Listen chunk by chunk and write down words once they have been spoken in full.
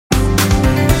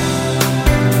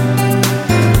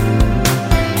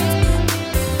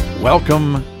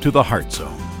Welcome to the Heart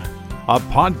Zone, a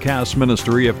podcast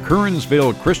ministry of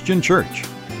Kernsville Christian Church,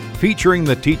 featuring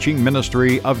the teaching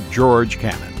ministry of George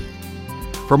Cannon.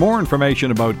 For more information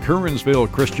about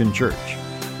Kernsville Christian Church,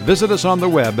 visit us on the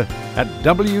web at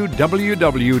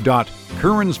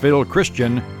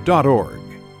www.kernsvillechristian.org.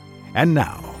 And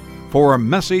now, for a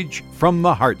message from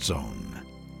the Heart Zone.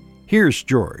 Here's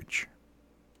George.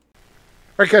 All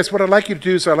right, guys, what I'd like you to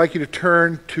do is I'd like you to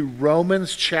turn to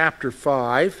Romans chapter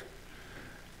 5.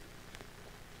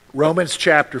 Romans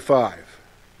chapter 5.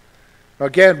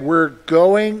 Again, we're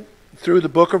going through the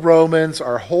book of Romans.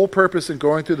 Our whole purpose in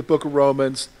going through the book of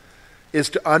Romans is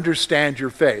to understand your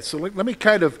faith. So let me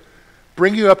kind of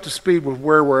bring you up to speed with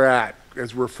where we're at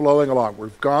as we're flowing along.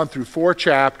 We've gone through 4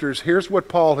 chapters. Here's what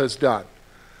Paul has done.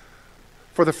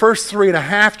 For the first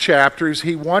 3.5 chapters,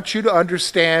 he wants you to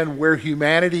understand where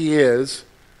humanity is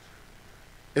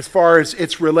as far as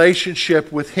its relationship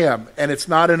with him, and it's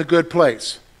not in a good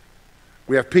place.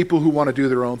 We have people who want to do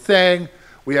their own thing.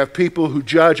 We have people who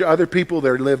judge other people. They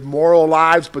live moral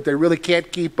lives, but they really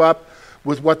can't keep up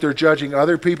with what they're judging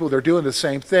other people. They're doing the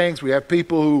same things. We have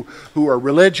people who are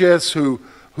religious, who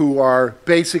are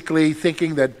basically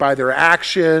thinking that by their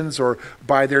actions or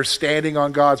by their standing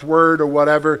on God's word or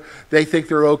whatever, they think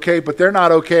they're okay, but they're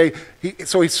not okay.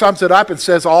 So he sums it up and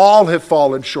says, all have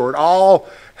fallen short. All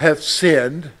have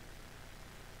sinned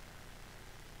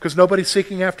because nobody's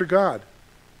seeking after God.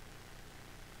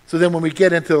 So then when we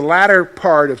get into the latter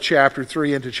part of chapter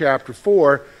 3 into chapter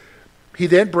 4, he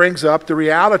then brings up the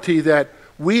reality that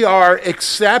we are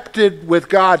accepted with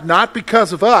God not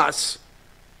because of us,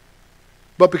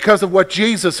 but because of what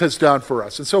Jesus has done for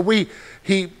us. And so he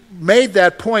made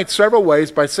that point several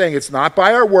ways by saying it's not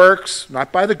by our works,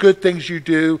 not by the good things you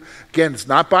do. Again, it's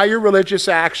not by your religious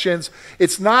actions.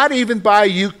 It's not even by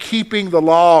you keeping the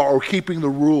law or keeping the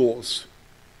rules.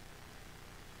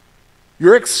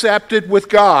 You're accepted with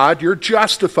God. You're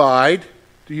justified,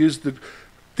 to use the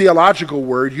theological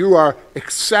word. You are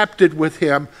accepted with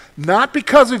him, not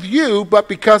because of you, but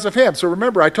because of him. So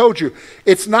remember, I told you,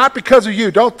 it's not because of you.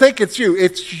 Don't think it's you.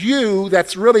 It's you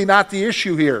that's really not the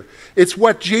issue here. It's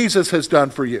what Jesus has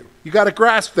done for you. You got to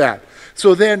grasp that.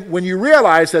 So then when you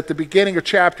realize at the beginning of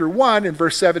chapter 1 in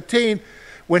verse 17,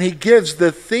 when he gives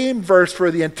the theme verse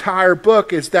for the entire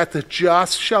book is that the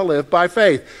just shall live by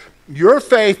faith. Your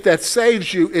faith that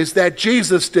saves you is that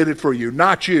Jesus did it for you,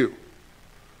 not you.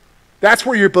 That's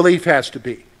where your belief has to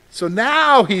be. So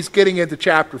now he's getting into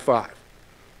chapter 5.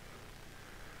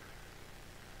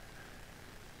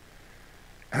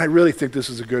 And I really think this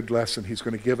is a good lesson he's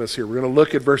going to give us here. We're going to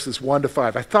look at verses 1 to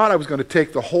 5. I thought I was going to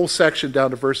take the whole section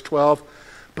down to verse 12,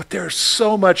 but there's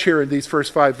so much here in these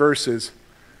first 5 verses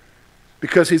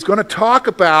because he's going to talk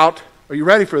about, are you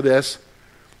ready for this,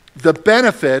 the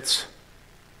benefits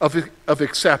of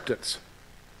acceptance.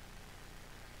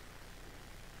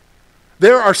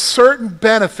 There are certain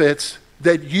benefits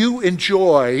that you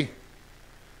enjoy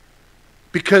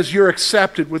because you're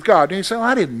accepted with God. And you say, well,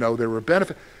 I didn't know there were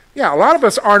benefits. Yeah, a lot of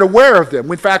us aren't aware of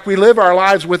them. In fact, we live our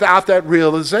lives without that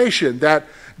realization that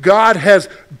God has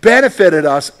benefited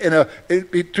us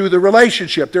through the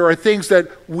relationship. There are things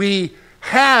that we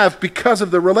have because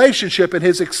of the relationship and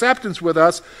his acceptance with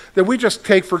us that we just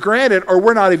take for granted or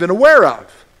we're not even aware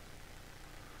of.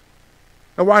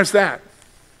 Now, why is that?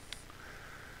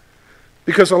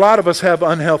 Because a lot of us have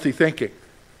unhealthy thinking.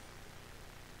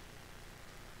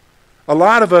 A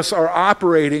lot of us are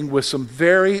operating with some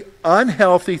very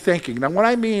unhealthy thinking. Now, when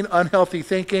I mean unhealthy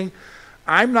thinking,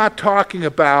 I'm not talking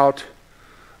about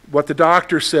what the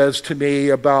doctor says to me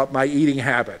about my eating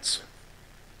habits.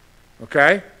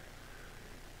 Okay?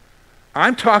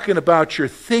 I'm talking about your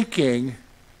thinking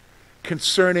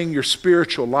concerning your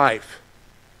spiritual life.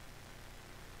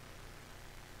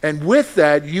 And with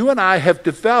that, you and I have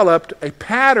developed a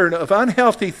pattern of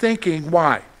unhealthy thinking.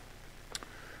 Why?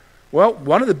 Well,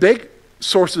 one of the big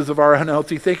sources of our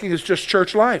unhealthy thinking is just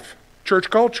church life,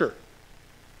 church culture.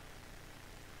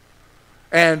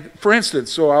 And for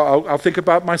instance, so I'll think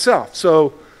about myself.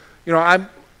 So, I'm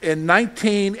in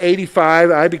 1985,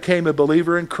 I became a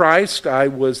believer in Christ. I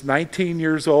was 19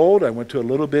 years old. I went to a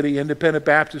little bitty independent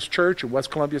Baptist church in West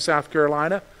Columbia, South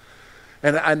Carolina.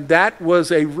 And that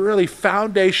was a really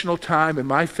foundational time in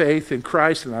my faith in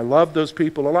Christ, and I loved those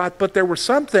people a lot. But there were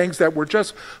some things that were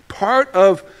just part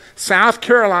of South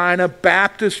Carolina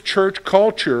Baptist church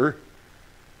culture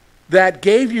that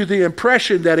gave you the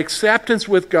impression that acceptance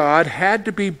with God had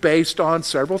to be based on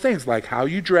several things, like how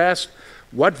you dressed,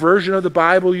 what version of the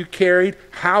Bible you carried,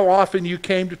 how often you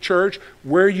came to church,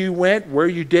 where you went, where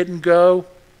you didn't go.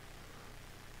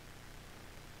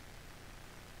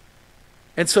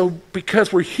 And so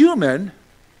because we're human,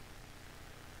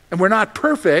 and we're not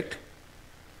perfect,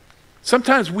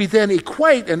 sometimes we then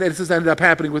equate, and this has ended up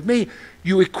happening with me,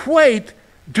 you equate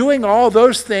doing all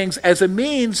those things as a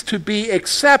means to be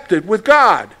accepted with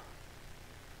God.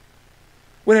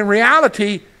 When in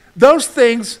reality, those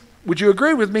things, would you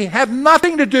agree with me, have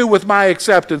nothing to do with my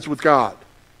acceptance with God.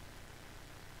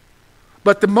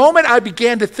 But the moment I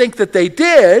began to think that they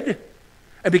did,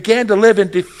 and began to live in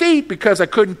defeat because I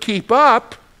couldn't keep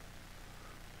up,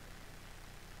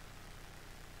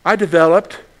 I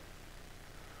developed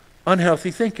unhealthy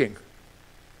thinking.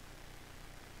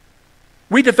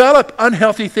 We develop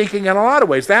unhealthy thinking in a lot of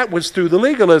ways. That was through the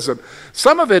legalism.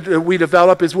 Some of it we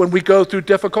develop is when we go through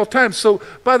difficult times. So,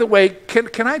 by the way,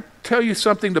 can I tell you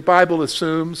something the Bible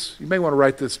assumes? You may want to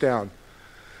write this down.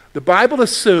 The Bible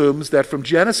assumes that from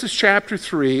Genesis chapter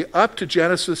 3 up to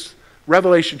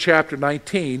Revelation chapter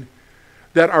 19,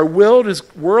 that our world is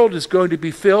going to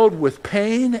be filled with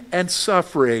pain and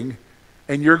suffering,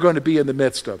 and you're going to be in the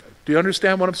midst of it. Do you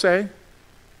understand what I'm saying?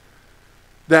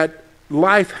 That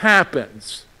life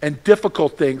happens and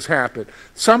difficult things happen.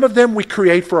 Some of them we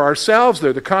create for ourselves.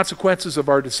 They're the consequences of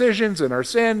our decisions and our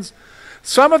sins.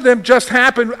 Some of them just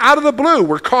happen out of the blue.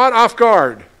 We're caught off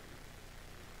guard.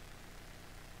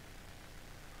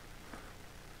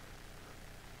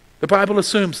 The Bible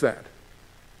assumes that.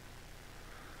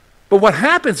 But what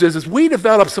happens is we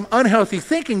develop some unhealthy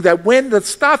thinking that when the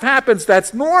stuff happens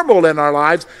that's normal in our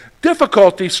lives,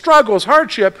 difficulty, struggles,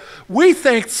 hardship, we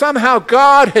think somehow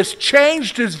God has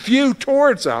changed his view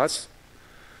towards us,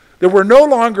 that we're no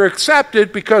longer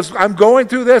accepted because I'm going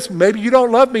through this. Maybe you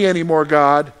don't love me anymore,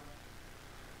 God.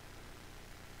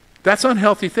 That's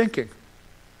unhealthy thinking.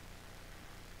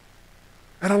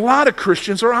 And a lot of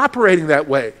Christians are operating that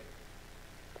way.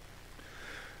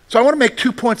 So I want to make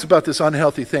 2 points about this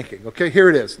unhealthy thinking. Okay, here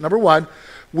it is. Number one,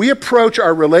 we approach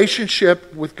our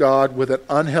relationship with God with an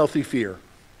unhealthy fear.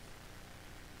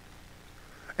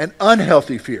 An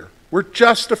unhealthy fear. We're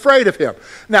just afraid of him.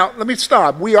 Now, let me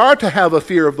stop. We are to have a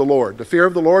fear of the Lord. The fear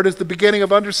of the Lord is the beginning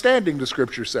of understanding, the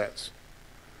Scripture says.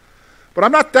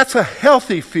 But that's a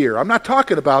healthy fear. I'm not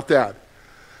talking about that.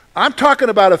 I'm talking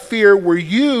about a fear where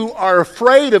you are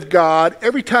afraid of God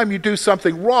every time you do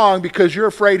something wrong because you're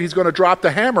afraid he's going to drop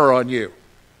the hammer on you.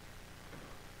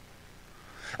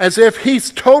 As if he's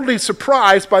totally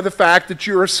surprised by the fact that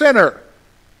you're a sinner.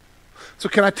 So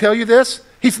can I tell you this?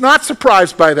 He's not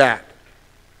surprised by that.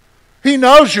 He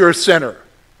knows you're a sinner.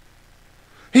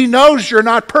 He knows you're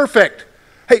not perfect.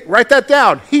 Hey, write that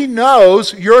down. He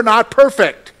knows you're not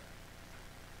perfect.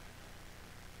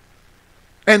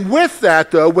 And with that,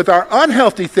 though, with our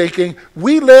unhealthy thinking,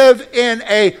 we live in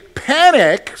a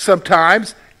panic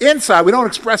sometimes inside. We don't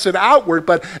express it outward,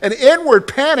 but an inward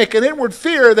panic, an inward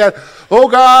fear that, oh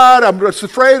God, I'm just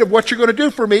afraid of what you're going to do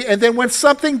for me. And then when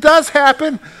something does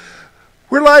happen,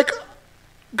 we're like,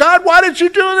 God, why did you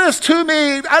do this to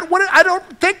me? I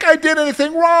don't think I did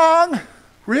anything wrong.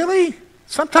 Really?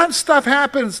 Sometimes stuff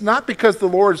happens not because the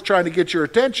Lord is trying to get your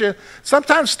attention.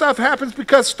 Sometimes stuff happens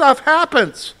because stuff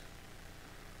happens.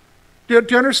 Do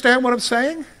you understand what I'm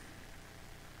saying?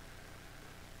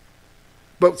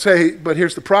 But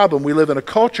here's the problem. We live in a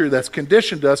culture that's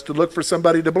conditioned us to look for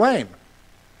somebody to blame.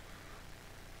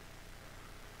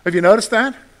 Have you noticed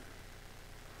that?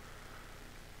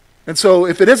 And so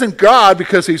if it isn't God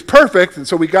because he's perfect, and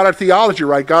so we got our theology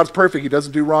right, God's perfect, he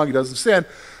doesn't do wrong, he doesn't sin,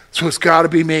 so it's got to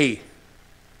be me.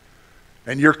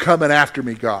 And you're coming after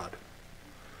me, God.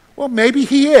 Well, maybe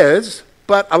he is,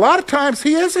 but a lot of times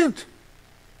he isn't.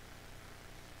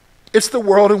 It's the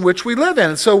world in which we live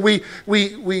in. And so we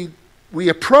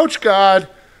approach God,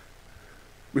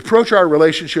 we approach our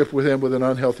relationship with him with an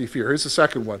unhealthy fear. Here's the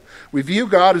second one. We view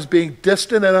God as being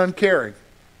distant and uncaring.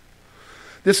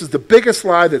 This is the biggest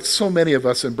lie that so many of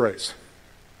us embrace.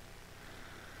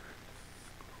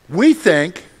 We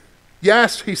think,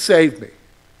 yes, he saved me.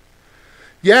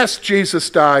 Yes, Jesus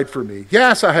died for me.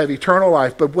 Yes, I have eternal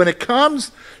life. But when it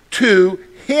comes to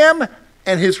him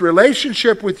and his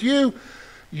relationship with you,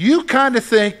 you kind of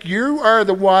think you are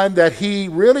the one that he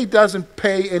really doesn't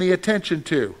pay any attention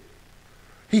to.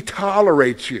 He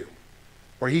tolerates you,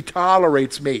 or he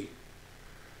tolerates me.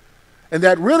 And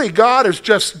that really God is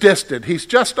just distant. He's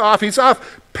just off. He's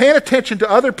off paying attention to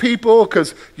other people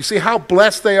because you see how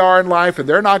blessed they are in life and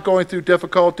they're not going through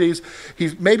difficulties.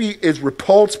 He maybe is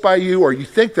repulsed by you, or you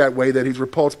think that way, that he's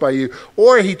repulsed by you.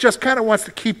 Or he just kind of wants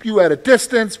to keep you at a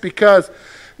distance because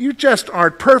you just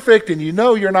aren't perfect and you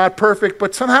know you're not perfect,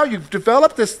 but somehow you've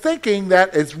developed this thinking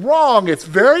that is wrong. It's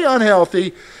very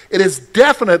unhealthy. It is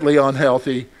definitely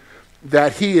unhealthy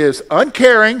that he is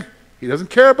uncaring. He doesn't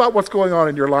care about what's going on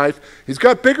in your life. He's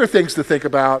got bigger things to think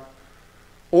about.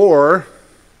 Or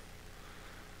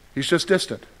He's just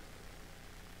distant.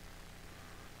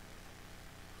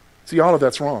 See, all of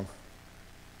that's wrong.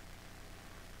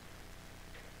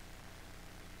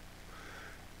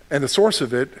 And the source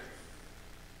of it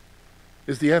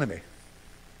is the enemy.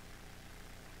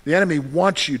 The enemy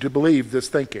wants you to believe this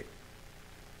thinking.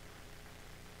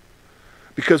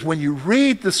 Because when you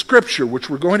read the scripture, which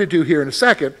we're going to do here in a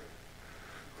second,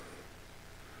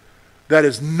 that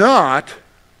is not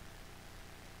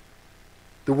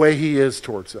the way he is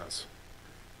towards us.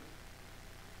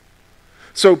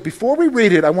 So before we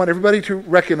read it, I want everybody to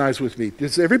recognize with me.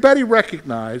 Does everybody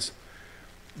recognize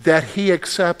that he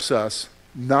accepts us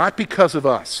not because of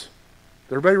us?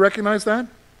 Does everybody recognize that?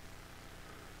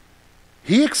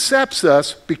 He accepts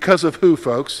us because of who,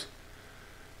 folks?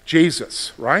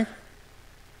 Jesus, right?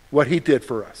 What he did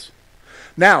for us.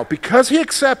 Now, because he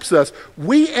accepts us,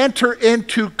 we enter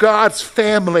into God's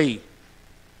family.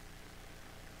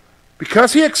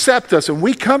 Because he accepts us and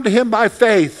we come to him by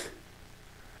faith,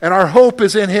 and our hope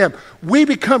is in him, we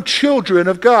become children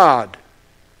of God.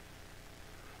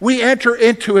 We enter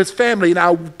into his family.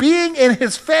 Now, being in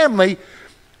his family,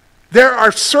 there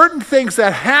are certain things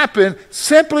that happen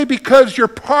simply because you're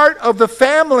part of the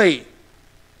family.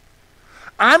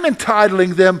 I'm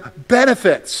entitling them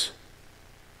benefits.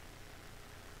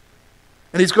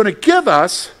 And he's going to give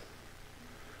us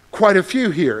quite a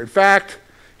few here. In fact,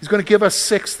 he's going to give us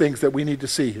 6 things that we need to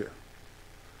see here.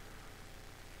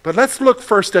 But let's look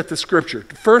first at the scripture.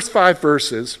 The first 5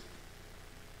 verses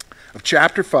of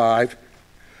chapter 5.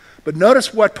 But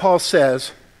notice what Paul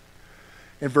says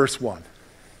in verse 1.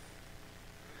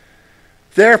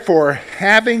 Therefore,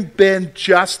 having been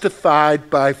justified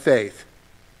by faith,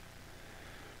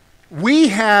 we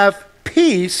have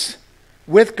peace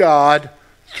with God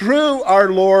through our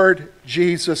Lord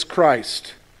Jesus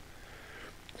Christ,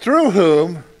 through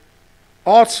whom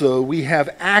also we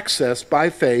have access by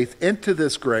faith into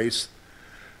this grace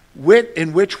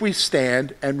in which we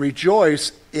stand and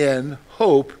rejoice in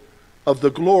hope of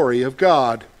the glory of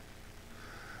God.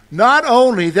 Not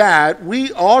only that,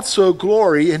 we also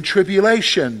glory in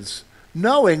tribulations,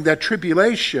 knowing that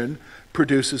tribulation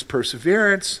produces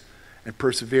perseverance, and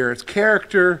perseverance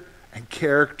character, and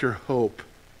character hope.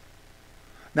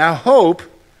 Now hope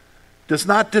does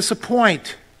not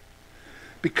disappoint,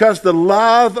 because the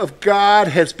love of God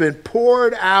has been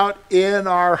poured out in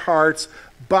our hearts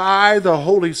by the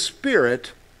Holy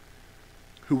Spirit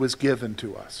who was given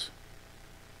to us.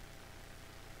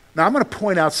 Now I'm going to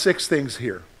point out 6 things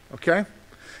here, okay?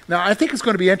 Now I think it's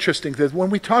going to be interesting that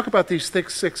when we talk about these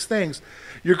 6 things,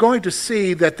 you're going to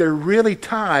see that they're really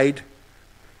tied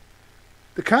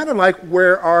to kind of like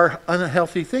where our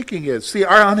unhealthy thinking is. See,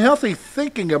 our unhealthy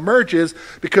thinking emerges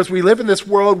because we live in this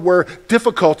world where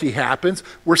difficulty happens,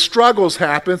 where struggles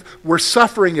happen, where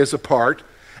suffering is a part,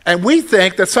 and we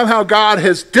think that somehow God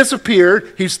has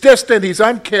disappeared, he's distant, he's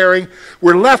uncaring,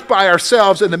 we're left by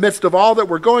ourselves in the midst of all that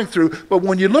we're going through. But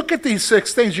when you look at these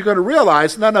 6 things, you're going to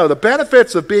realize, no, the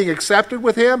benefits of being accepted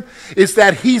with him is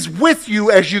that he's with you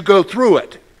as you go through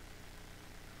it.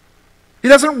 He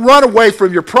doesn't run away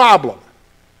from your problem.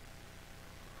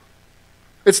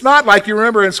 It's not like you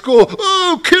remember in school,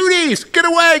 "Ooh, cooties, get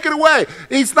away, get away."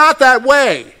 He's not that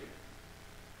way.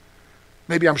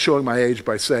 Maybe I'm showing my age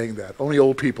by saying that. Only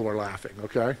old people are laughing,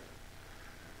 okay?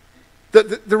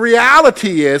 The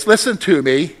reality is, listen to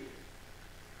me,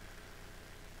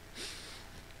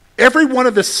 every one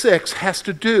of the 6 has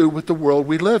to do with the world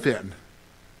we live in.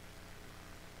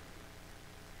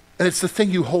 And it's the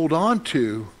thing you hold on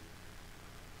to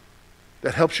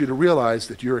that helps you to realize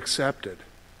that you're accepted,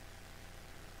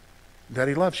 that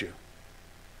he loves you.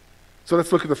 So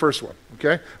let's look at the first one,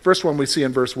 okay? First one we see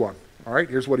in verse 1. All right,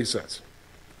 here's what he says.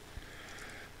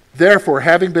 Therefore,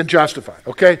 having been justified,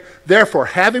 okay? Therefore,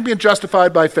 having been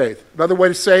justified by faith. Another way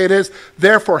to say it is,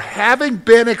 therefore, having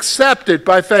been accepted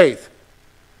by faith.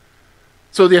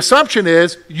 So the assumption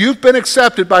is, you've been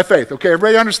accepted by faith. Okay,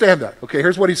 everybody understand that? Okay,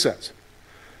 here's what he says.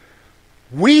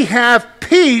 We have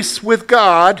peace with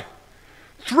God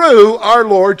through our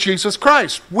Lord Jesus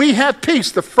Christ. We have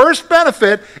peace. The first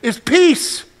benefit is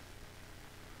peace.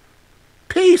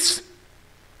 Peace.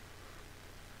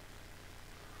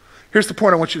 Here's the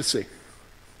point I want you to see.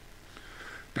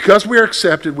 Because we are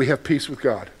accepted, we have peace with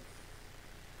God.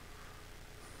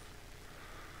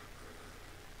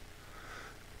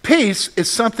 Peace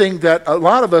is something that a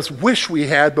lot of us wish we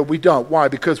had, but we don't. Why?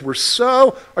 Because we're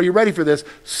so, are you ready for this?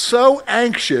 So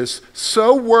anxious,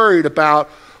 so worried about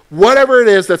whatever it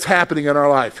is that's happening in our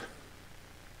life.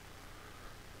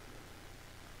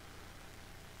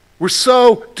 We're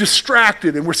so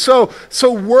distracted and we're so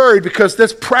worried because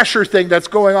this pressure thing that's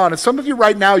going on. And some of you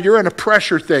right now, you're in a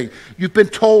pressure thing. You've been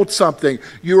told something.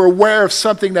 You're aware of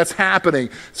something that's happening.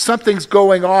 Something's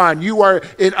going on. You are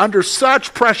under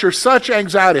such pressure, such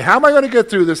anxiety. How am I going to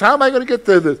get through this? How am I going to get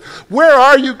through this? Where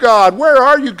are you, God? Where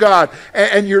are you, God?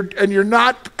 And you're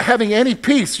not having any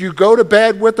peace. You go to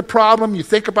bed with the problem. You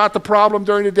think about the problem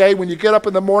during the day. When you get up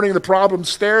in the morning, the problem's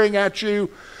staring at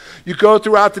you. You go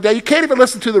throughout the day. You can't even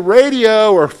listen to the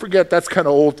radio, or forget, that's kind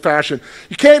of old-fashioned.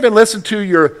 You can't even listen to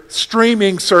your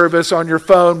streaming service on your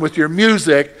phone with your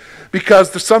music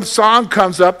because some song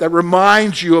comes up that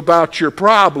reminds you about your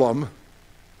problem,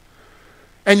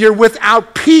 and you're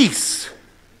without peace.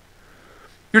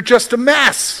 You're just a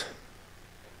mess.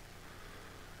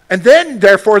 And then,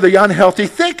 therefore, the unhealthy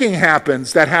thinking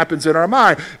happens. That happens in our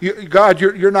mind. God,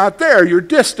 you're not there. You're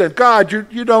distant. God,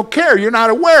 you don't care. You're not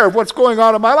aware of what's going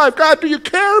on in my life. God, do you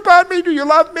care about me? Do you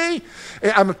love me?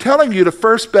 And I'm telling you, the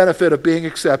first benefit of being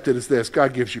accepted is this.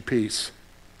 God gives you peace.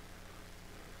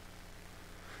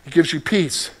 He gives you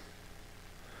peace.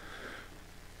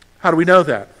 How do we know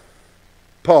that?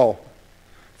 Paul,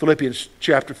 Philippians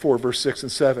chapter 4, verse 6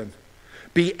 and 7.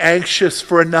 Be anxious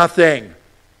for nothing,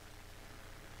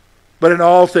 but in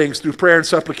all things, through prayer and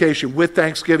supplication, with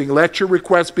thanksgiving, let your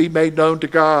requests be made known to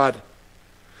God.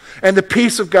 And the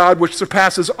peace of God, which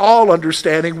surpasses all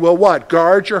understanding, will what?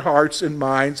 Guard your hearts and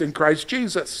minds in Christ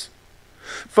Jesus.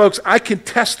 Folks, I can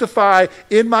testify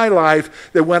in my life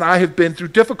that when I have been through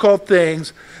difficult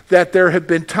things, that there have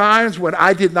been times when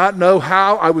I did not know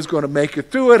how I was going to make it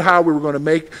through it, how we were going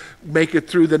to make it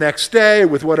through the next day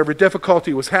with whatever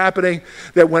difficulty was happening,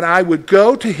 that when I would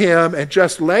go to him and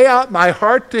just lay out my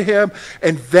heart to him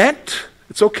and vent,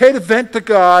 it's okay to vent to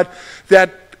God,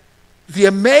 that the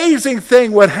amazing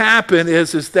thing would happen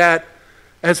is that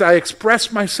as I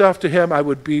expressed myself to him, I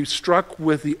would be struck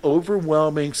with the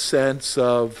overwhelming sense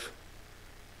of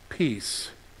peace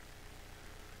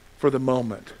for the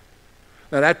moment.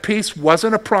 Now, that peace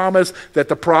wasn't a promise that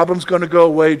the problem's going to go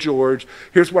away, George.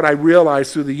 Here's what I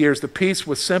realized through the years. The peace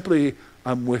was simply,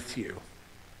 I'm with you.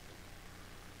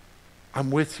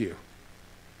 I'm with you.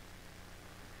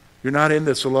 You're not in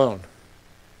this alone.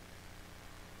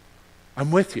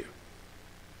 I'm with you.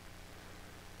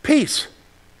 Peace.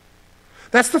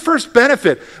 That's the first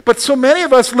benefit. But so many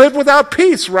of us live without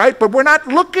peace, right? But we're not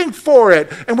looking for it,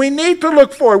 and we need to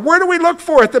look for it. Where do we look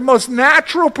for it? The most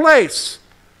natural place.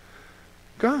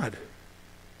 God.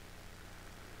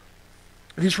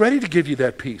 And he's ready to give you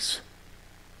that peace.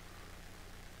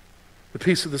 The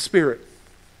peace of the Spirit.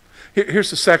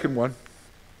 Here's the second one.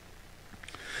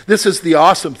 This is the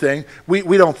awesome thing.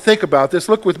 We don't think about this.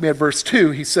 Look with me at verse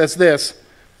 2. He says this.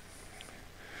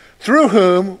 Through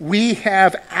whom we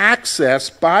have access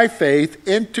by faith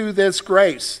into this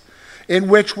grace, in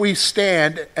which we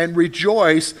stand and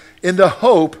rejoice in the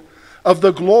hope of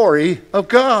the glory of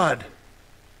God.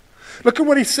 Look at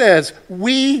what he says.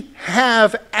 We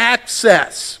have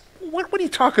access. What are you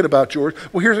talking about, George?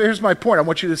 Well, here's my point. I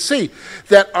want you to see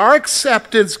that our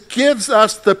acceptance gives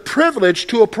us the privilege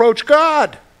to approach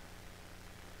God.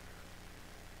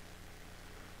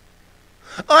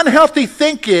 Unhealthy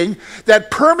thinking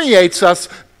that permeates us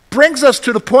brings us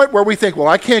to the point where we think, well,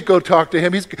 I can't go talk to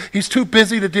him. He's too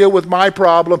busy to deal with my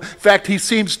problem. In fact, he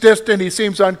seems distant. He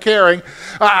seems uncaring.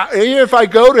 Even if I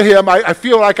go to him, I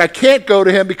feel like I can't go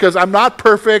to him because I'm not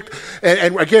perfect.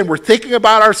 And again, we're thinking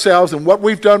about ourselves and what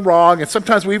we've done wrong. And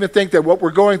sometimes we even think that what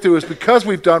we're going through is because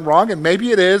we've done wrong. And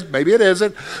maybe it is, maybe it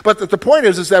isn't. But the point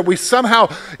is that we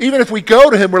somehow, even if we go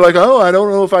to him, we're like, oh, I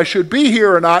don't know if I should be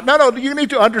here or not. No, you need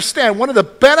to understand one of the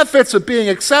benefits of being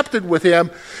accepted with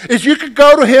him is you could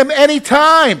go to him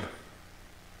anytime.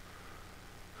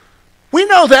 We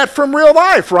know that from real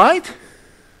life, right?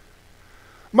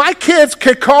 My kids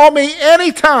can call me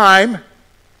anytime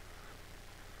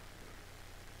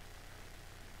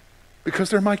because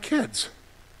they're my kids.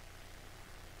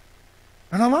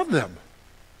 And I love them.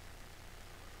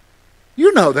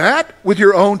 You know that with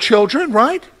your own children,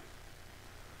 right?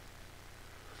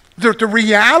 The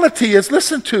reality is,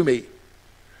 listen to me,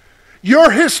 you're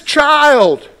his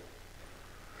child.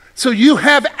 So you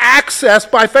have access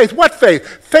by faith. What faith?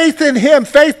 Faith in him.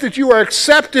 Faith that you are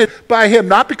accepted by him.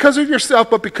 Not because of yourself,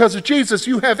 but because of Jesus.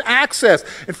 You have access.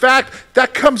 In fact,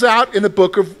 that comes out in the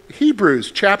book of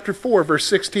Hebrews, chapter 4, verse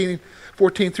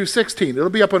 14 through 16. It'll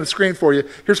be up on the screen for you.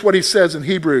 Here's what he says in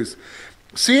Hebrews.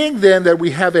 Seeing then that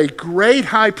we have a great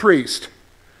high priest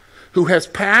who has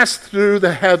passed through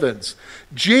the heavens,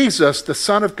 Jesus, the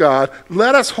Son of God,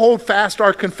 let us hold fast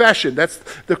our confession. That's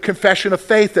the confession of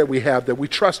faith that we have, that we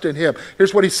trust in him.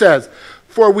 Here's what he says.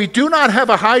 For we do not have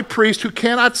a high priest who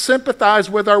cannot sympathize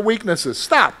with our weaknesses.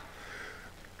 Stop.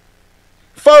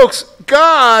 Folks,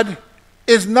 God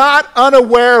is not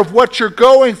unaware of what you're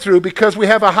going through because we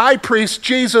have a high priest,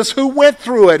 Jesus, who went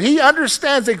through it. He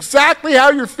understands exactly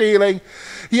how you're feeling.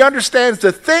 He understands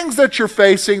the things that you're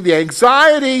facing, the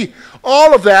anxiety,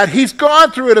 all of that. He's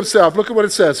gone through it himself. Look at what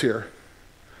it says here.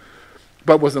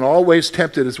 But wasn't always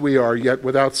tempted as we are, yet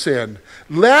without sin.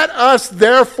 Let us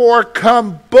therefore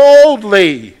come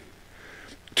boldly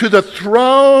to the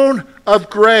throne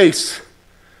of grace,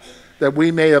 that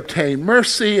we may obtain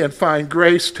mercy and find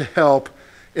grace to help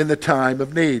in the time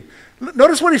of need.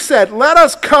 Notice what he said. Let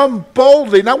us come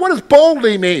boldly. Now, what does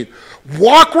boldly mean?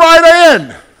 Walk right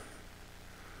in.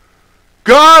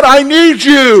 God, I need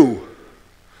you.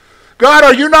 God,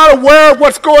 are you not aware of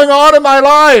what's going on in my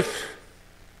life?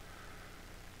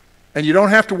 And you don't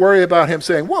have to worry about him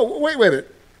saying, whoa, wait a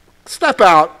minute. Step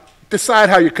out. Decide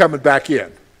how you're coming back in.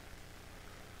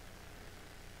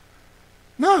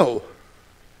 No.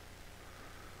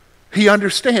 He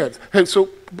understands. Hey, so,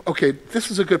 okay,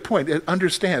 this is a good point. It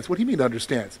understands. What do you mean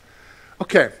understands?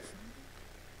 Okay.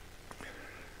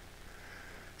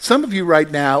 Some of you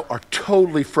right now are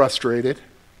totally frustrated.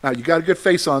 Now, you got a good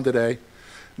face on today.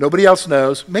 Nobody else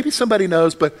knows. Maybe somebody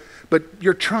knows, but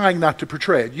you're trying not to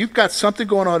portray it. You've got something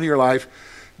going on in your life.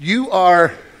 You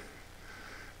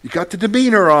got the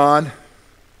demeanor on.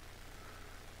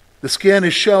 The skin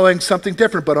is showing something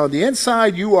different, but on the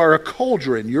inside, you are a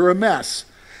cauldron. You're a mess.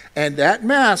 And that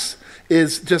mess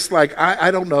is just like,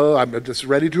 I don't know, I'm just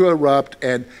ready to erupt.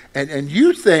 And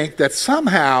you think that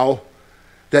somehow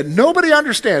that nobody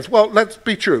understands. Well, let's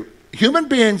be true. Human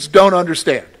beings don't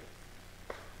understand.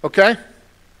 Okay?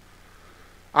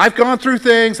 I've gone through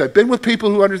things. I've been with people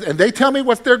who understand. And they tell me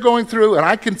what they're going through, and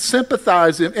I can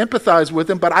sympathize and empathize with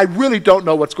them, but I really don't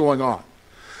know what's going on.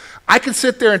 I can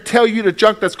sit there and tell you the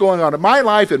junk that's going on in my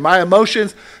life and my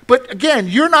emotions, but again,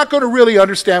 you're not going to really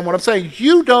understand what I'm saying.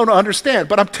 You don't understand,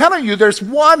 but I'm telling you, there's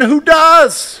one who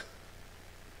does.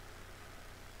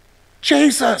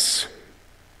 Jesus.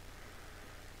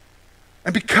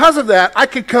 And because of that, I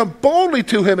can come boldly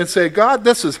to him and say, God,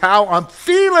 this is how I'm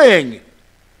feeling.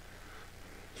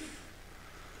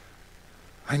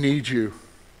 I need you.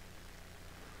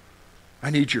 I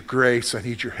need your grace. I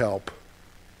need your help.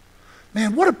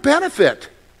 Man, what a benefit.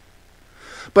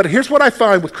 But here's what I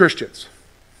find with Christians.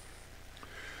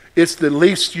 It's the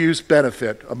least used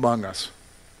benefit among us.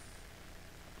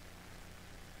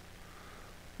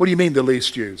 What do you mean the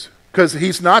least used? Because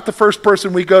he's not the first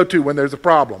person we go to when there's a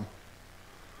problem.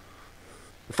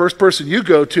 The first person you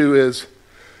go to is,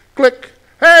 click,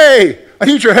 hey, I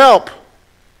need your help.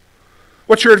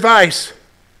 What's your advice?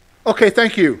 Okay,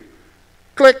 thank you.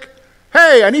 Click,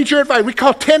 hey, I need your advice. We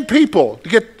call 10 people to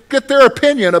get their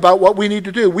opinion about what we need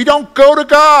to do. We don't go to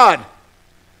God.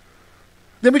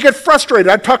 Then we get frustrated.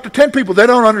 I talk to 10 people. They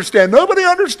don't understand. Nobody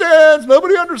understands.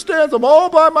 Nobody understands. I'm all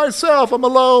by myself. I'm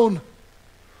alone.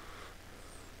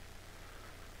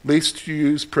 Least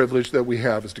used privilege that we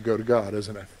have is to go to God,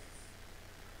 isn't it?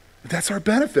 That's our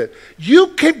benefit. You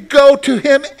can go to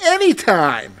him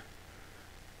anytime.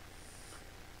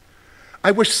 I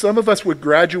wish some of us would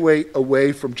graduate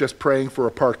away from just praying for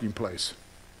a parking place.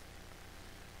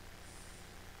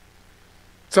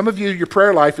 Some of you, your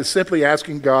prayer life is simply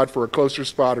asking God for a closer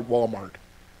spot at Walmart.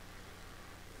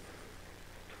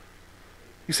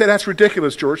 You say, that's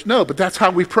ridiculous, George. No, but that's how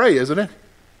we pray, isn't it?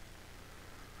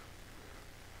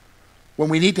 When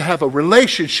we need to have a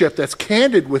relationship that's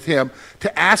candid with him,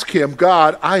 to ask him,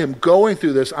 God, I am going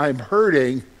through this. I am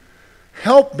hurting.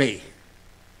 Help me.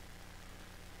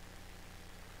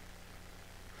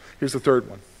 Here's the third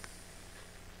one.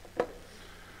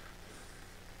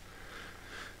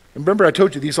 Remember, I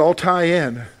told you these all tie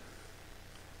in.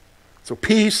 So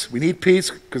peace, we need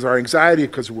peace because our anxiety,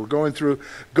 because we're going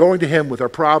to him with our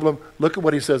problem. Look at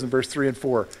what he says in verse 3 and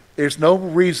 4. There's no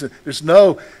reason,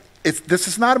 this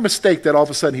is not a mistake that all of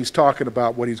a sudden he's talking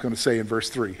about what he's going to say in verse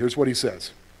 3. Here's what he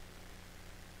says.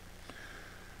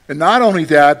 And not only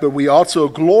that, but we also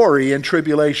glory in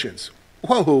tribulations.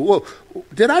 Whoa.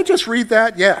 Did I just read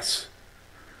that? Yes.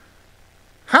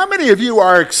 How many of you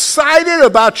are excited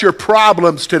about your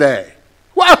problems today?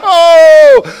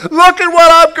 Whoa! Look at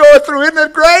what I'm going through. Isn't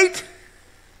it great?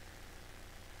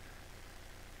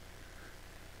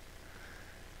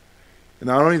 And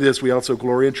not only this, we also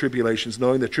glory in tribulations,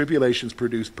 knowing that tribulations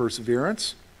produce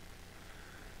perseverance,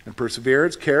 and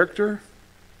perseverance, character,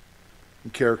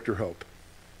 and character, hope.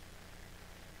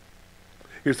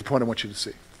 Here's the point I want you to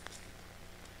see.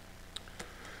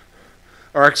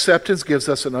 Our acceptance gives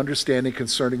us an understanding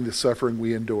concerning the suffering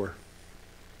we endure.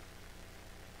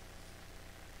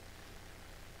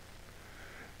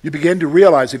 You begin to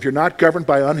realize, if you're not governed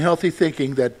by unhealthy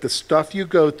thinking, that the stuff you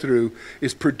go through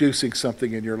is producing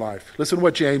something in your life. Listen to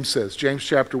what James says, James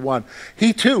chapter 1.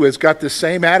 He too has got this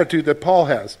same attitude that Paul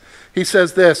has. He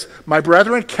says this, "My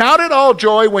brethren, count it all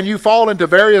joy when you fall into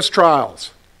various trials."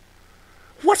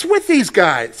 What's with these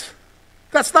guys?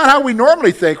 That's not how we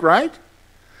normally think, right?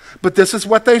 But this is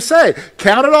what they say.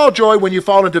 "Count it all joy when you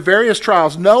fall into various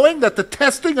trials, knowing that the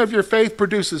testing of your faith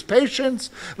produces patience.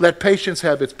 Let patience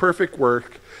have its perfect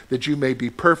work, that you may be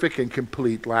perfect and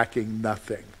complete, lacking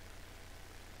nothing."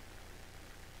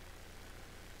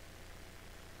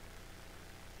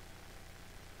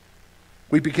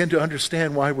 We begin to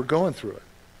understand why we're going through it.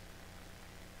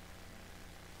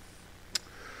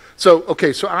 So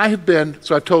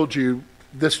I've told you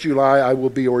this July I will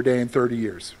be ordained 30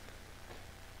 years.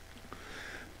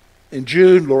 In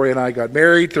June, Lori and I got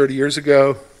married 30 years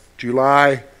ago.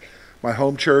 July, my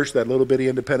home church, that little bitty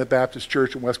independent Baptist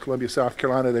church in West Columbia, South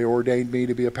Carolina, they ordained me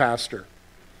to be a pastor.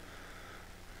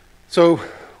 So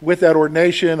with that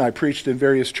ordination, I preached in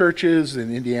various churches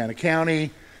in Indiana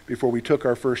County before we took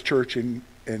our first church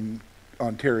in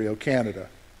Ontario, Canada.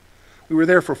 We were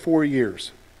there for 4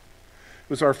 years. It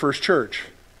was our first church,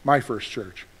 my first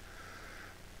church.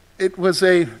 It was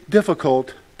a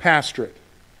difficult pastorate.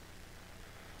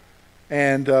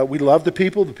 And we loved the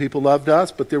people loved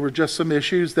us, but there were just some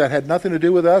issues that had nothing to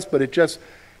do with us, but it just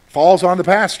falls on the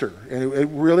pastor. And it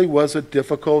really was a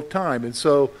difficult time. And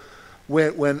so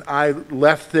when I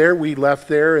left there, we left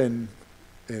there and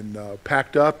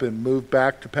packed up and moved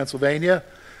back to Pennsylvania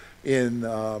in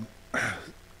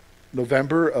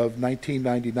November of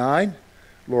 1999.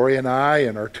 Lori and I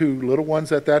and our two little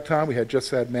ones at that time, we had just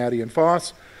had Maddie and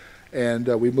Foss, and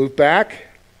we moved back.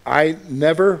 I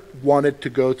never wanted to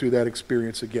go through that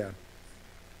experience again.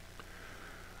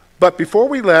 But before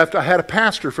we left, I had a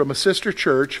pastor from a sister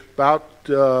church about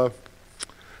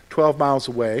 12 miles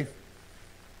away,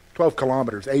 12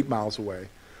 kilometers, 8 miles away.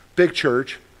 Big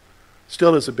church,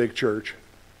 still is a big church.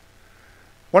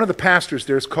 One of the pastors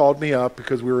there called me up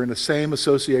because we were in the same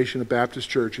association of Baptist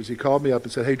churches. He called me up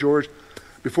and said, "Hey, George,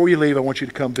 before you leave, I want you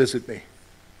to come visit me."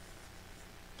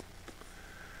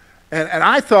 And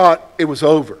I thought it was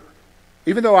over.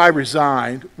 Even though I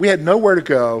resigned, we had nowhere to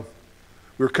go.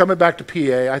 We were coming back to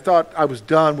PA. I thought I was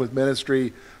done with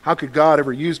ministry. How could God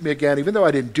ever use me again? Even though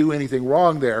I didn't do anything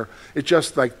wrong there, it's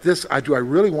just like this, do I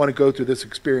really want to go through this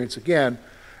experience again?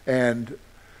 And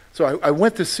so I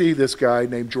went to see this guy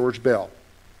named George Bell.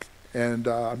 And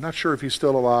I'm not sure if he's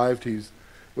still alive. He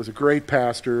was a great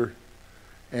pastor.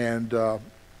 And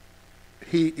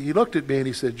he looked at me and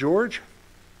he said, "George,"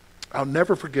 I'll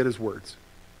never forget his words,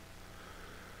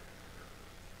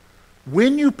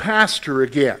 "when you pastor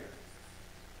again,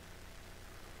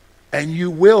 and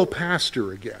you will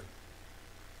pastor again."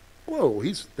 Whoa,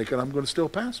 he's thinking I'm going to still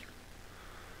pastor.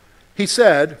 He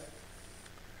said,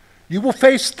 "You will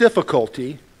face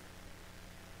difficulty,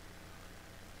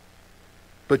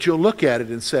 but you'll look at it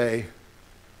and say,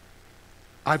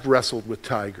 I've wrestled with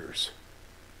tigers.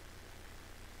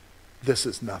 This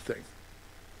is nothing."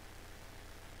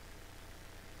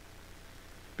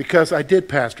 Because I did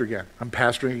pastor again. I'm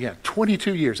pastoring again.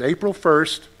 22 years. April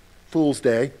 1st, Fool's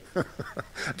Day. I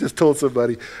just told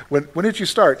somebody, when did you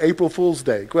start? April Fool's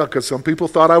Day. Well, because some people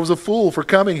thought I was a fool for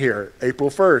coming here. April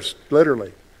 1st,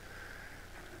 literally.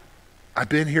 I've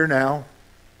been here now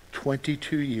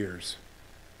 22 years.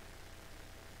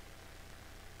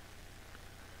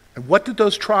 And what did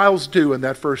those trials do in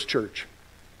that first church?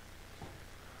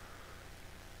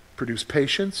 Produce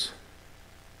patience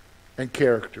and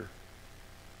character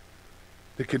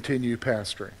to continue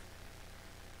pastoring.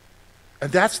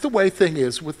 And that's the way thing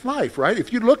is with life, right?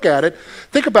 If you look at it,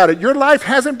 think about it. Your life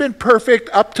hasn't been perfect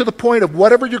up to the point of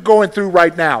whatever you're going through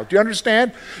right now. Do you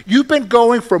understand? You've been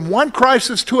going from one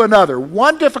crisis to another,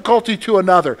 one difficulty to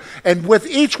another. And with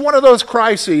each one of those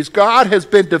crises, God has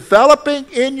been developing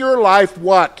in your life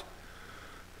what?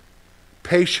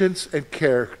 Patience and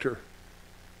character.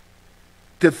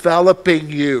 Developing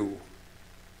you.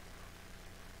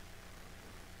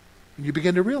 And you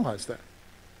begin to realize that.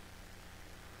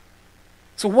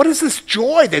 So what is this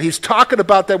joy that he's talking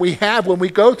about that we have when we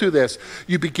go through this?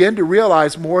 You begin to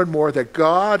realize more and more that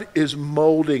God is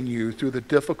molding you through the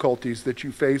difficulties that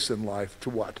you face in life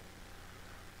to what?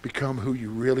 Become who you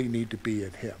really need to be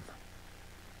in him.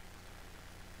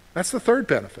 That's the third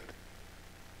benefit.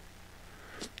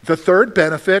 The third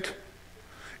benefit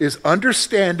is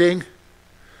understanding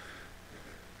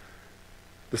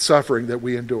the suffering that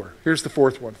we endure. Here's the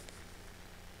fourth one.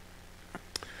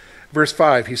 Verse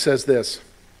 5, he says this.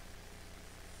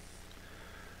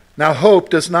 Now hope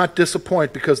does not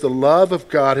disappoint because the love of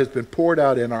God has been poured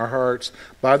out in our hearts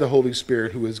by the Holy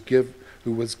Spirit who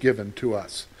was given to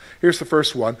us. Here's the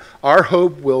first one. Our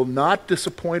hope will not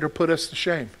disappoint or put us to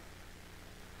shame.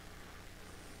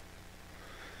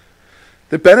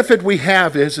 The benefit we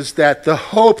have is that the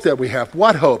hope that we have,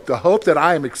 what hope? The hope that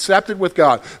I am accepted with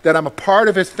God, that I'm a part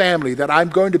of his family, that I'm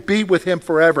going to be with him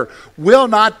forever, will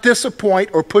not disappoint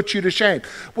or put you to shame.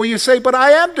 Well, you say, but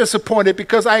I am disappointed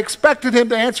because I expected him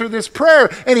to answer this prayer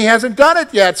and he hasn't done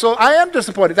it yet, so I am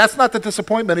disappointed. That's not the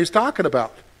disappointment he's talking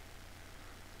about.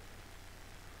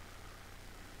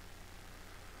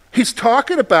 He's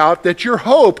talking about that your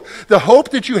hope, the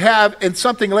hope that you have in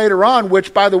something later on,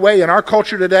 which, by the way, in our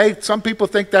culture today, some people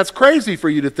think that's crazy for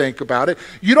you to think about it.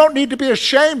 You don't need to be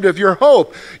ashamed of your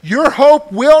hope. Your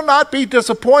hope will not be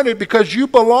disappointed because you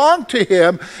belong to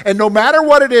him, and no matter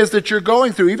what it is that you're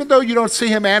going through, even though you don't see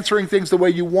him answering things the way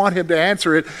you want him to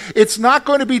answer it, it's not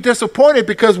going to be disappointed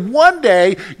because one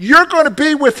day you're going to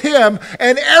be with him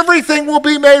and everything will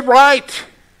be made right.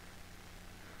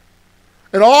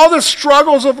 And all the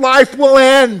struggles of life will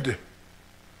end.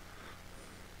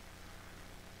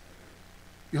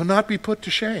 You'll not be put to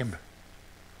shame,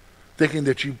 thinking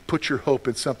that you put your hope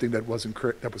in something that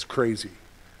was crazy,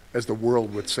 as the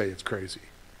world would say it's crazy.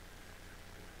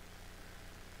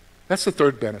 That's the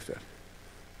third benefit.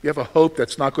 You have a hope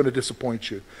that's not going to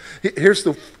disappoint you. Here's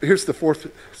the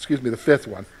fifth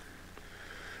one.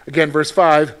 Again, verse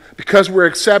 5, because we're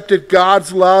accepted,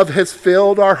 God's love has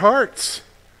filled our hearts.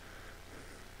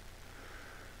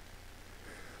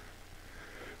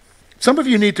 Some of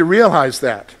you need to realize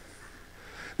that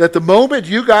the moment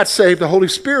you got saved, the Holy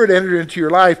Spirit entered into your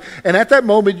life, and at that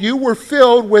moment you were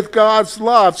filled with God's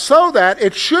love so that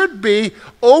it should be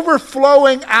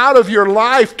overflowing out of your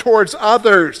life towards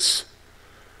others.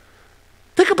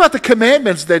 Think about the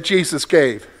commandments that Jesus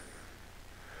gave.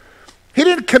 He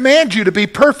didn't command you to be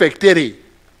perfect, did he?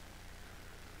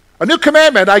 A new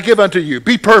commandment I give unto you,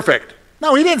 be perfect.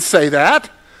 No, he didn't say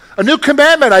that. A new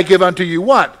commandment I give unto you,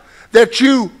 what? That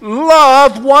you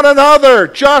love one another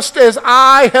just as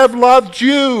I have loved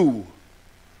you.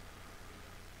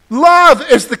 Love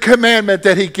is the commandment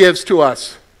that he gives to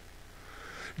us.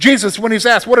 Jesus, when he's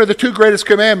asked, what are the two greatest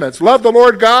commandments? Love the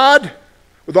Lord God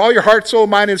with all your heart, soul,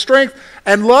 mind, and strength,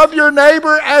 and love your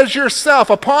neighbor as yourself.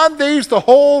 Upon these the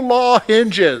whole law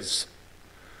hinges.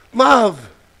 Love.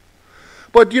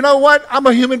 But you know what? I'm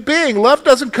a human being. Love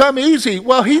doesn't come easy.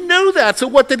 Well, he knew that, so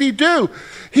what did he do?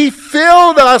 He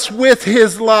filled us with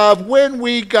his love when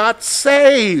we got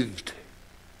saved.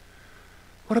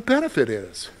 What a benefit it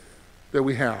is that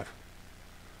we have.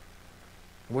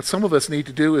 What some of us need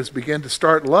to do is begin to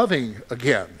start loving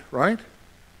again, right?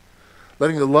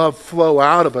 Letting the love flow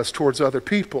out of us towards other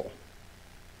people.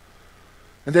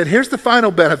 And then here's the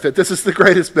final benefit. This is the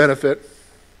greatest benefit.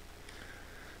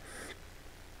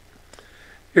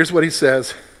 Here's what he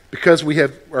says. Because we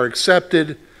are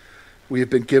accepted, we have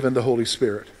been given the Holy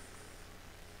Spirit.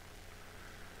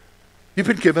 You've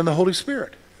been given the Holy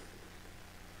Spirit.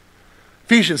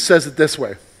 Ephesians says it this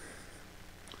way.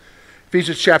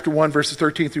 Ephesians chapter 1, verses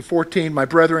 13 through 14. My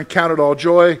brethren, count it all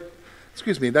joy.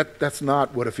 Excuse me, that's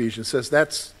not what Ephesians says.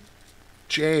 That's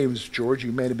James, George,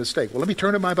 you made a mistake. Well, let me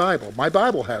turn to my Bible. My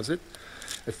Bible has it.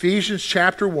 Ephesians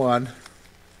chapter 1.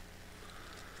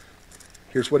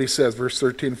 Here's what he says, verse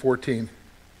 13 and 14.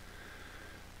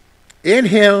 In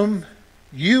him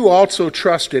you also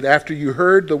trusted after you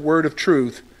heard the word of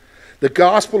truth, the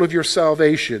gospel of your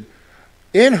salvation,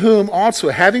 in whom also,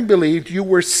 having believed, you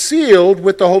were sealed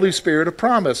with the Holy Spirit of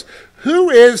promise, who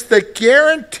is the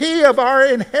guarantee of our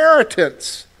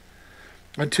inheritance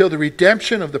until the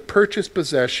redemption of the purchased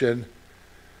possession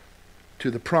to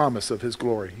the promise of his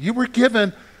glory. You were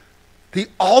given the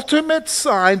ultimate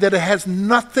sign that it has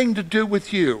nothing to do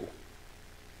with you.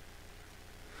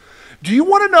 Do you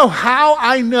want to know how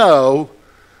I know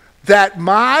that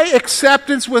my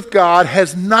acceptance with God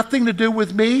has nothing to do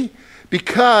with me?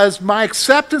 Because my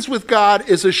acceptance with God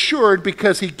is assured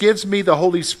because he gives me the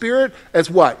Holy Spirit as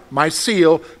what? My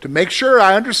seal, to make sure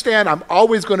I understand I'm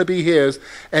always going to be his.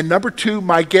 And number two,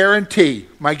 my guarantee.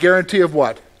 My guarantee of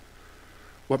what?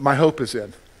 What my hope is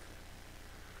in.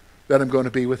 That I'm going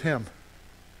to be with him.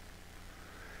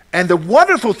 And the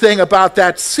wonderful thing about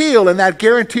that seal and that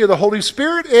guarantee of the Holy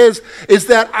Spirit is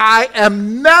that I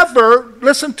am never,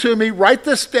 listen to me, write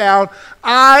this down,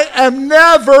 I am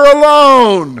never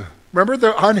alone. Remember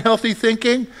the unhealthy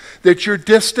thinking that you're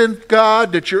distant,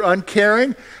 God, that you're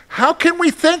uncaring? How can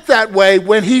we think that way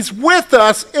when he's with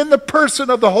us in the person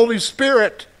of the Holy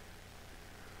Spirit?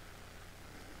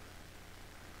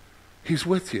 He's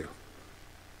with you.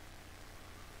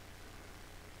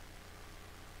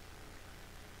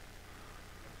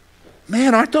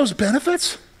 Man, aren't those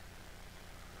benefits?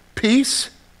 Peace.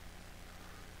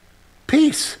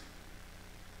 Peace.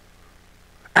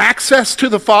 Access to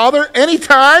the Father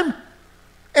anytime,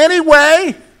 any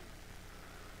way,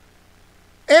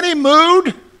 any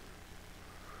mood.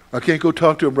 I can't go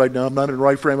talk to him right now. I'm not in the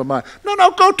right frame of mind.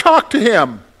 No, go talk to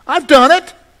him. I've done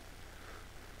it.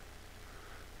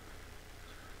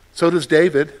 So does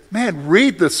David. Man,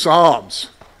 read the Psalms.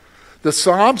 The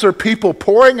Psalms are people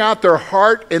pouring out their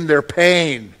heart in their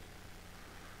pain.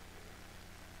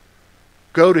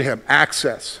 Go to him.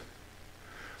 Access.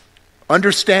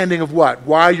 Understanding of what?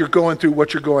 Why you're going through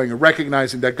what you're going, and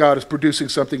recognizing that God is producing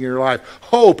something in your life.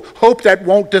 Hope that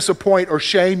won't disappoint or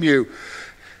shame you.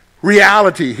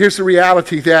 Reality. Here's the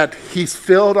reality that he's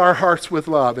filled our hearts with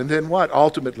love. And then what?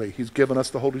 Ultimately, he's given us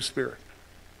the Holy Spirit.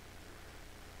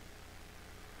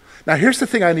 Now, here's the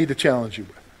thing I need to challenge you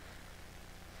with.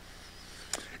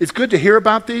 It's good to hear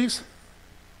about these,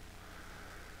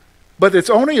 but it's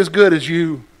only as good as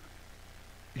you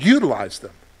utilize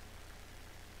them.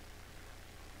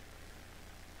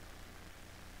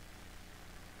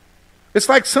 It's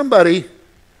like somebody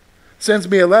sends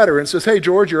me a letter and says, hey,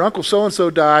 George, your uncle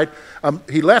so-and-so died.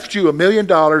 He left you $1 million.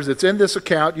 It's in this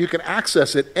account. You can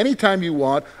access it anytime you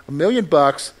want. $1 million.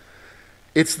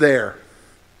 It's there.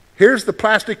 Here's the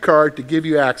plastic card to give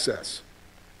you access.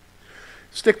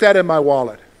 Stick that in my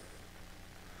wallet.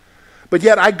 But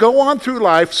yet I go on through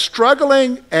life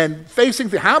struggling and facing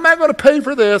how am I going to pay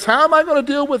for this? How am I going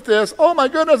to deal with this? Oh my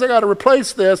goodness, I got to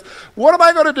replace this. What am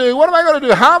I going to do? What am I going to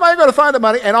do? How am I going to find the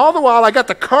money? And all the while I got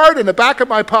the card in the back of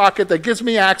my pocket that gives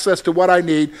me access to what I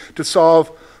need to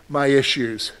solve my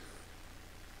issues.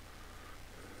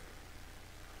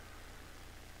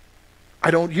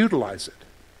 I don't utilize it.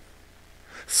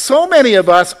 So many of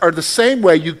us are the same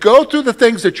way. You go through the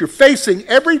things that you're facing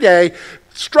every day,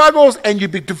 struggles, and you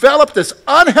develop this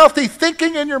unhealthy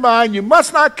thinking in your mind. You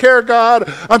must not care, God.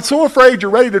 I'm so afraid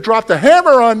you're ready to drop the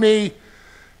hammer on me.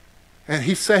 And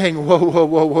he's saying,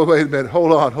 whoa, wait a minute.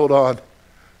 Hold on.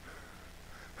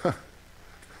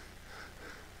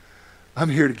 I'm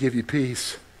here to give you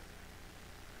peace.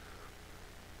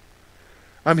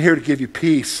 I'm here to give you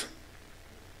peace.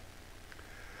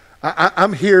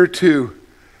 I'm here to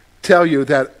tell you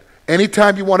that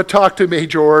anytime you want to talk to me,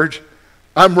 George,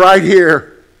 I'm right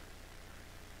here.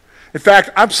 In fact,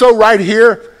 I'm so right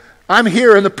here, I'm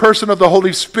here in the person of the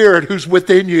Holy Spirit who's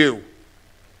within you.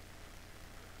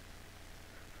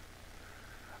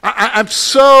 I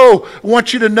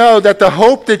want you to know that the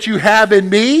hope that you have in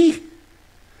me,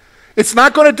 it's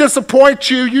not going to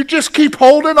disappoint you. You just keep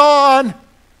holding on.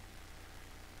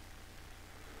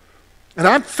 And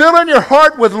I'm filling your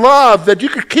heart with love that you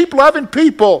could keep loving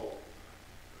people.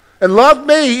 And love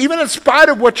me, even in spite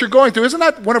of what you're going through. Isn't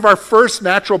that one of our first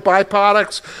natural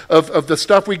byproducts of the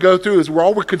stuff we go through? Is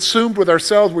we're consumed with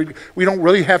ourselves. We don't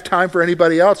really have time for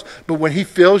anybody else. But when he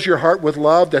fills your heart with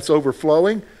love that's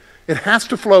overflowing, it has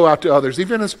to flow out to others,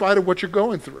 even in spite of what you're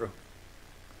going through.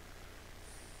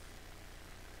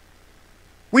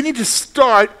 We need to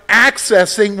start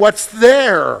accessing what's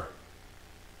there.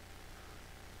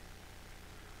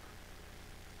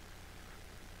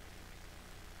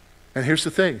 And here's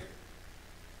the thing.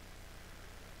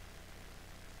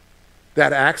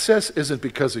 That access isn't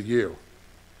because of you.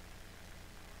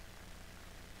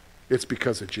 It's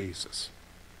because of Jesus.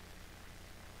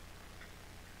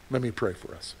 Let me pray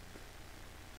for us.